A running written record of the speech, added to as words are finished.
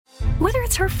Whether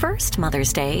it's her first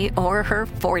Mother's Day or her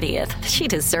 40th, she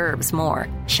deserves more.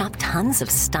 Shop tons of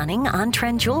stunning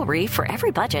on-trend jewelry for every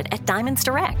budget at Diamonds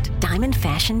Direct. Diamond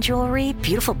fashion jewelry,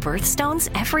 beautiful birthstones,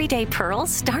 everyday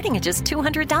pearls starting at just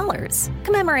 $200.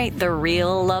 Commemorate the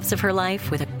real loves of her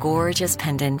life with a gorgeous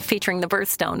pendant featuring the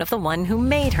birthstone of the one who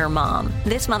made her mom.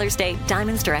 This Mother's Day,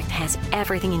 Diamonds Direct has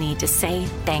everything you need to say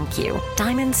thank you.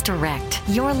 Diamonds Direct.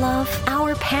 Your love,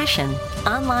 our passion.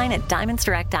 Online at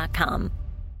diamondsdirect.com.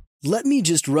 "Let me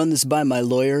just run this by my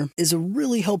lawyer" is a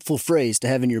really helpful phrase to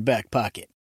have in your back pocket.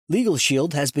 Legal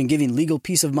Shield has been giving legal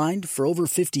peace of mind for over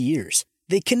 50 years.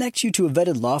 They connect you to a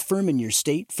vetted law firm in your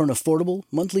state for an affordable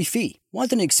monthly fee.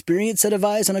 Want an experienced set of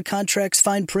eyes on a contract's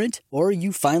fine print? Or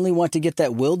you finally want to get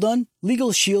that will done?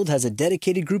 Legal Shield has a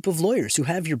dedicated group of lawyers who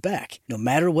have your back, no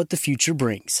matter what the future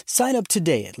brings. Sign up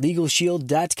today at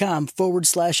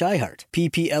LegalShield.com/iHeart.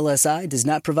 PPLSI does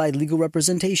not provide legal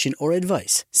representation or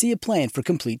advice. See a plan for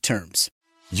complete terms.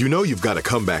 You know you've got a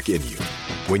comeback in you.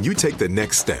 When you take the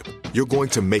next step, you're going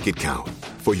to make it count.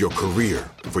 For your career,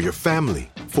 for your family,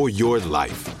 for your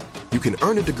life. You can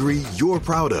earn a degree you're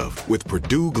proud of with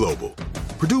Purdue Global.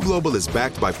 Purdue Global is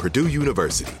backed by Purdue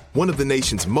University, one of the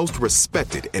nation's most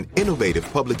respected and innovative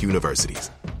public universities.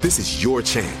 This is your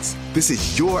chance. This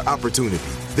is your opportunity.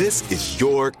 This is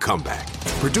your comeback.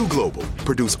 Purdue Global,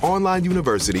 Purdue's online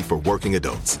university for working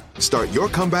adults. Start your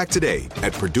comeback today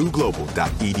at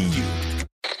purdueglobal.edu.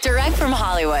 Direct from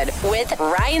Hollywood with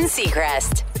Ryan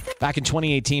Seacrest. Back in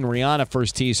 2018, Rihanna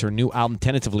first teased her new album,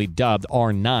 tentatively dubbed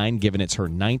R9, given it's her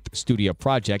 9th studio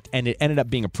project, and it ended up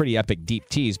being a pretty epic deep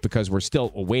tease because we're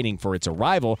still waiting for its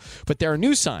arrival. But there are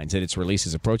new signs that its release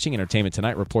is approaching. Entertainment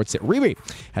Tonight reports that Riri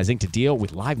has inked a deal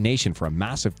with Live Nation for a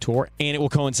massive tour, and it will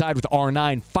coincide with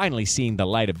R9 finally seeing the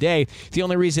light of day. The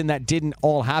only reason that didn't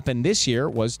all happen this year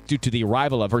was due to the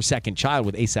arrival of her second child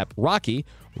with A$AP Rocky,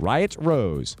 Riot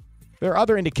Rose. There are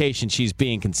other indications she's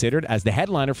being considered as the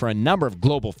headliner for a number of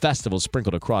global festivals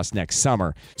sprinkled across next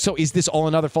summer. So is this all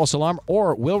another false alarm,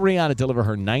 or will Rihanna deliver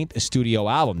her 9th studio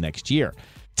album next year?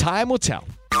 Time will tell.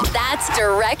 That's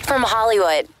Direct from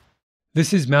Hollywood.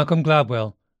 This is Malcolm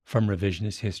Gladwell from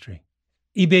Revisionist History.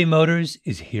 eBay Motors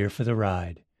is here for the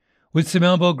ride. With some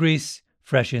elbow grease,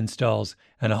 fresh installs,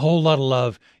 and a whole lot of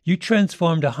love, you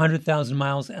transformed 100,000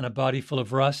 miles and a body full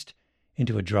of rust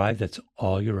into a drive that's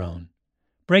all your own.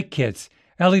 Brake kits,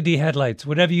 LED headlights,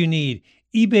 whatever you need,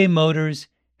 eBay Motors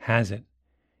has it.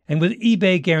 And with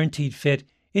eBay Guaranteed Fit,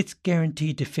 it's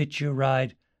guaranteed to fit your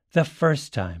ride the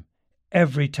first time,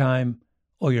 every time,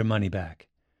 or your money back.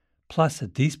 Plus,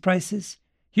 at these prices,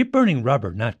 you're burning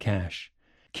rubber, not cash.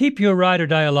 Keep your ride or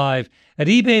die alive at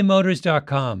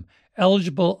ebaymotors.com.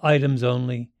 Eligible items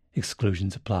only.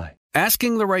 Exclusions apply.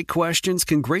 Asking the right questions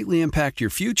can greatly impact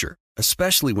your future,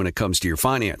 especially when it comes to your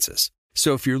finances.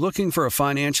 So if you're looking for a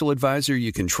financial advisor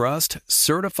you can trust,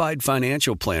 certified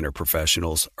financial planner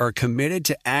professionals are committed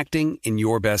to acting in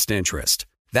your best interest.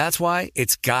 That's why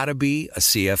it's got to be a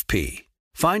CFP.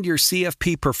 Find your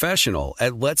CFP professional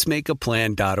at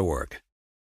letsmakeaplan.org.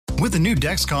 With the new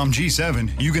Dexcom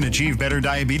G7, you can achieve better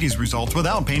diabetes results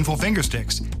without painful finger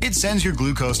sticks. It sends your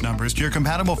glucose numbers to your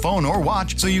compatible phone or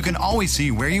watch so you can always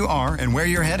see where you are and where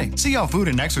you're heading. See how food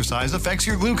and exercise affects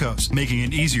your glucose, making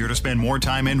it easier to spend more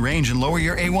time in range and lower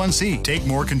your A1C. Take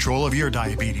more control of your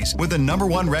diabetes with the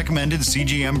 #1 recommended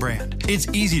CGM brand. It's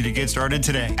easy to get started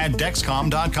today at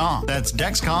Dexcom.com. That's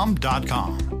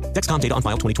Dexcom.com. Dexcom data on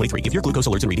file 2023. If your glucose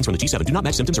alerts and readings from the G7 do not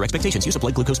match symptoms or expectations, use a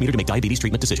blood glucose meter to make diabetes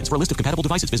treatment decisions. For a list of compatible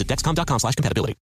devices, visit Dexcom.com/compatibility.